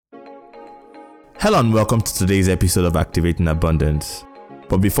Hello and welcome to today's episode of Activating Abundance.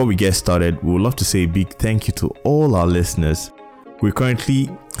 But before we get started, we would love to say a big thank you to all our listeners. We currently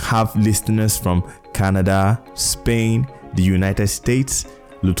have listeners from Canada, Spain, the United States,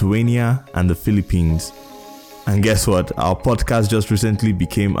 Lithuania, and the Philippines. And guess what? Our podcast just recently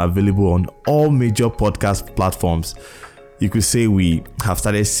became available on all major podcast platforms. You could say we have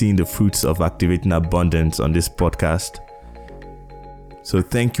started seeing the fruits of Activating Abundance on this podcast. So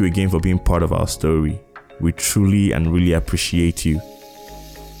thank you again for being part of our story. We truly and really appreciate you.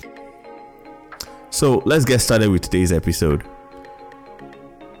 So let's get started with today's episode.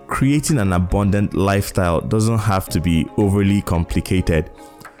 Creating an abundant lifestyle doesn't have to be overly complicated.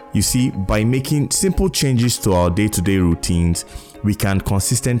 You see, by making simple changes to our day-to-day routines, we can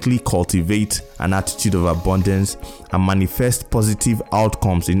consistently cultivate an attitude of abundance and manifest positive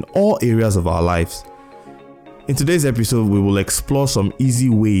outcomes in all areas of our lives. In today's episode, we will explore some easy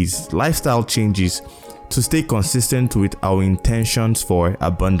ways, lifestyle changes, to stay consistent with our intentions for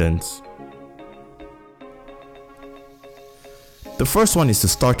abundance. The first one is to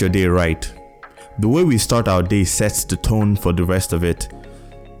start your day right. The way we start our day sets the tone for the rest of it.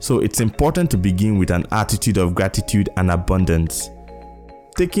 So it's important to begin with an attitude of gratitude and abundance.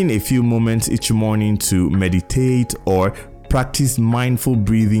 Taking a few moments each morning to meditate or practice mindful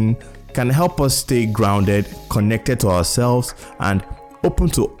breathing can help us stay grounded, connected to ourselves, and open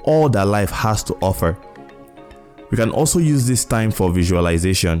to all that life has to offer. We can also use this time for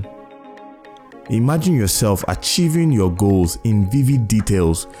visualization. Imagine yourself achieving your goals in vivid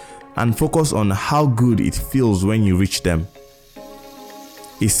details and focus on how good it feels when you reach them.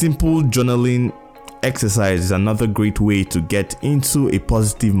 A simple journaling exercise is another great way to get into a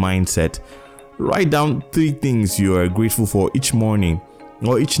positive mindset. Write down 3 things you are grateful for each morning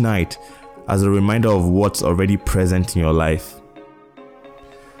or each night as a reminder of what's already present in your life.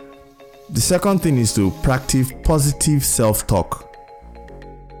 The second thing is to practice positive self-talk.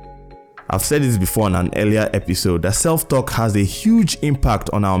 I've said this before in an earlier episode that self-talk has a huge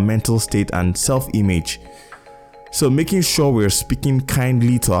impact on our mental state and self-image. So making sure we're speaking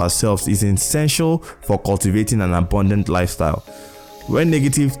kindly to ourselves is essential for cultivating an abundant lifestyle. When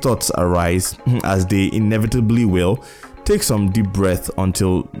negative thoughts arise, as they inevitably will, take some deep breath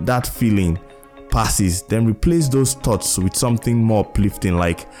until that feeling passes, then replace those thoughts with something more uplifting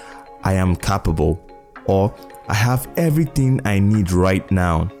like, I am capable, or I have everything I need right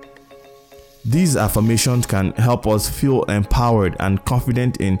now. These affirmations can help us feel empowered and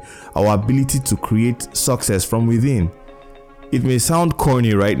confident in our ability to create success from within. It may sound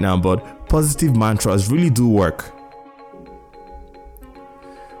corny right now, but positive mantras really do work.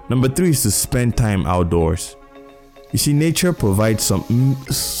 Number 3 is to spend time outdoors. You see, nature provides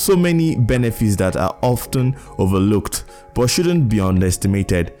so many benefits that are often overlooked, but shouldn't be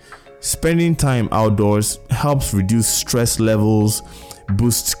underestimated. Spending time outdoors helps reduce stress levels,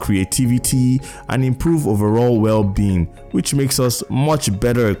 boosts creativity, and improve overall well-being, which makes us much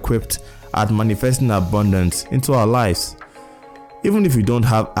better equipped at manifesting abundance into our lives. Even if you don't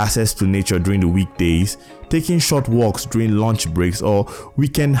have access to nature during the weekdays, taking short walks during lunch breaks or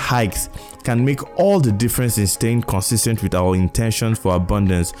weekend hikes can make all the difference in staying consistent with our intentions for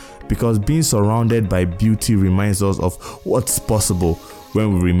abundance, because being surrounded by beauty reminds us of what's possible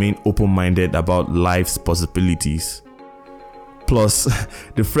when we remain open-minded about life's possibilities. Plus,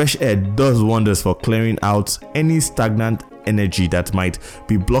 the fresh air does wonders for clearing out any stagnant energy that might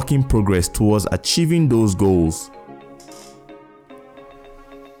be blocking progress towards achieving those goals.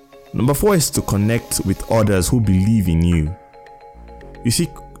 Number 4 is to connect with others who believe in you. You see,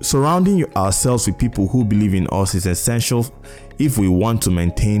 surrounding ourselves with people who believe in us is essential if we want to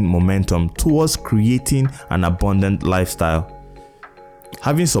maintain momentum towards creating an abundant lifestyle.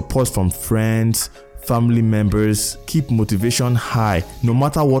 Having support from friends, family members keep motivation high no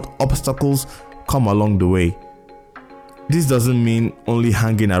matter what obstacles come along the way. This doesn't mean only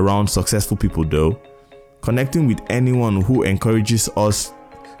hanging around successful people though. Connecting with anyone who encourages us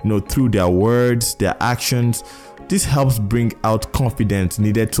through their words, their actions, this helps bring out confidence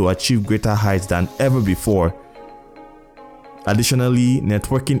needed to achieve greater heights than ever before. Additionally,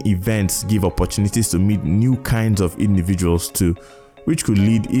 networking events give opportunities to meet new kinds of individuals too, which could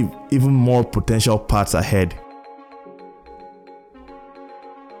lead even more potential paths ahead.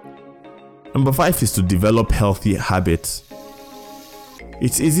 Number 5 is to develop healthy habits.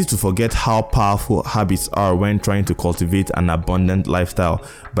 It's easy to forget how powerful habits are when trying to cultivate an abundant lifestyle.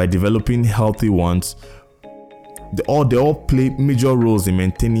 By developing healthy ones, they all play major roles in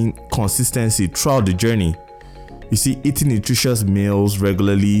maintaining consistency throughout the journey. You see, eating nutritious meals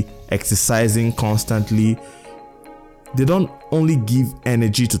regularly, exercising constantly, they don't only give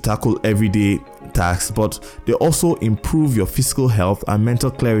energy to tackle everyday tasks, but they also improve your physical health and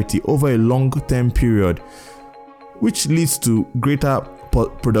mental clarity over a long-term period, which leads to greater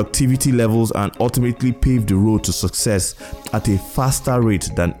productivity levels and ultimately pave the road to success at a faster rate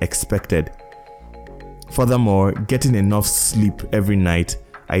than expected. Furthermore, getting enough sleep every night,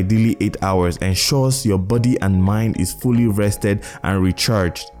 ideally 8 hours, ensures your body and mind is fully rested and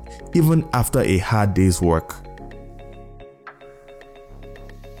recharged, even after a hard day's work.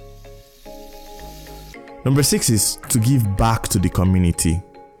 Number 6 is to give back to the community.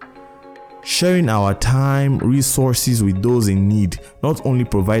 Sharing our time, resources with those in need not only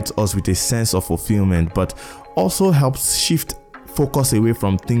provides us with a sense of fulfillment, but also helps shift focus away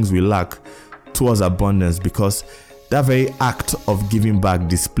from things we lack towards abundance, because that very act of giving back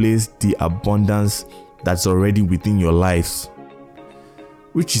displays the abundance that's already within your lives,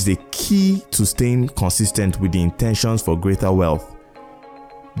 which is a key to staying consistent with the intentions for greater wealth.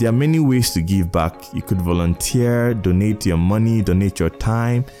 There are many ways to give back. You could volunteer, donate your money, donate your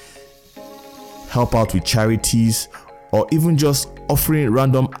time, help out with charities, or even just offering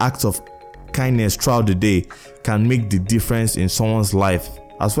random acts of kindness throughout the day can make the difference in someone's life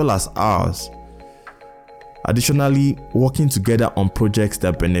as well as ours. Additionally, working together on projects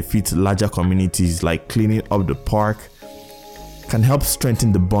that benefit larger communities like cleaning up the park can help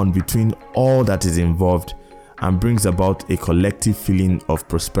strengthen the bond between all that is involved and brings about a collective feeling of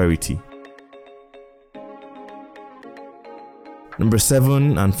prosperity. Number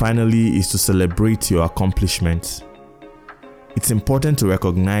 7, and finally, is to celebrate your accomplishments. It's important to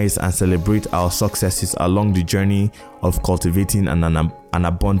recognize and celebrate our successes along the journey of cultivating an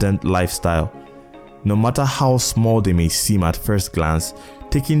abundant lifestyle. No matter how small they may seem at first glance,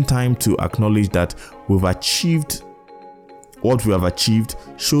 taking time to acknowledge that we've achieved what we have achieved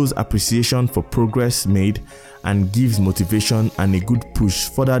shows appreciation for progress made and gives motivation and a good push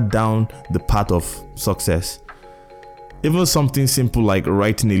further down the path of success. Even something simple like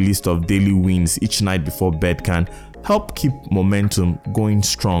writing a list of daily wins each night before bed can help keep momentum going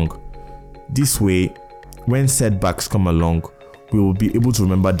strong. This way, when setbacks come along, we will be able to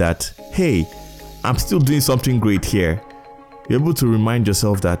remember that, hey, I'm still doing something great here. You're able to remind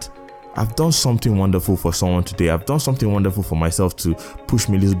yourself that I've done something wonderful for someone today. I've done something wonderful for myself to push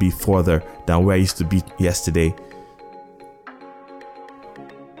me a little bit further than where I used to be yesterday.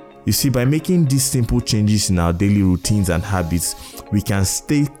 You see, by making these simple changes in our daily routines and habits, we can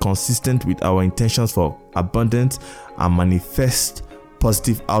stay consistent with our intentions for abundance and manifest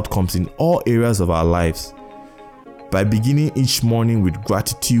positive outcomes in all areas of our lives. By beginning each morning with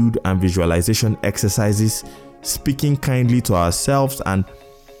gratitude and visualization exercises, speaking kindly to ourselves, and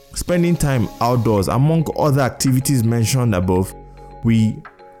spending time outdoors, among other activities mentioned above, we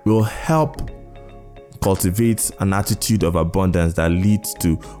will help cultivate an attitude of abundance that leads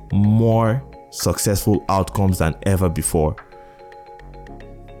to more successful outcomes than ever before.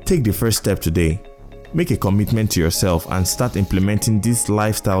 Take the first step today. Make a commitment to yourself and start implementing these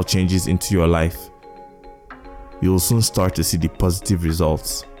lifestyle changes into your life. You will soon start to see the positive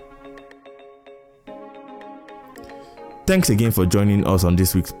results. Thanks again for joining us on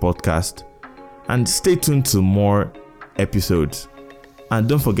this week's podcast, and stay tuned to more episodes. And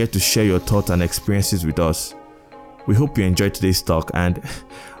don't forget to share your thoughts and experiences with us. We hope you enjoyed today's talk, and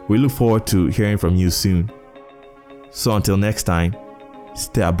we look forward to hearing from you soon. So until next time,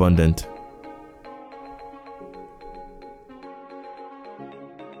 stay abundant.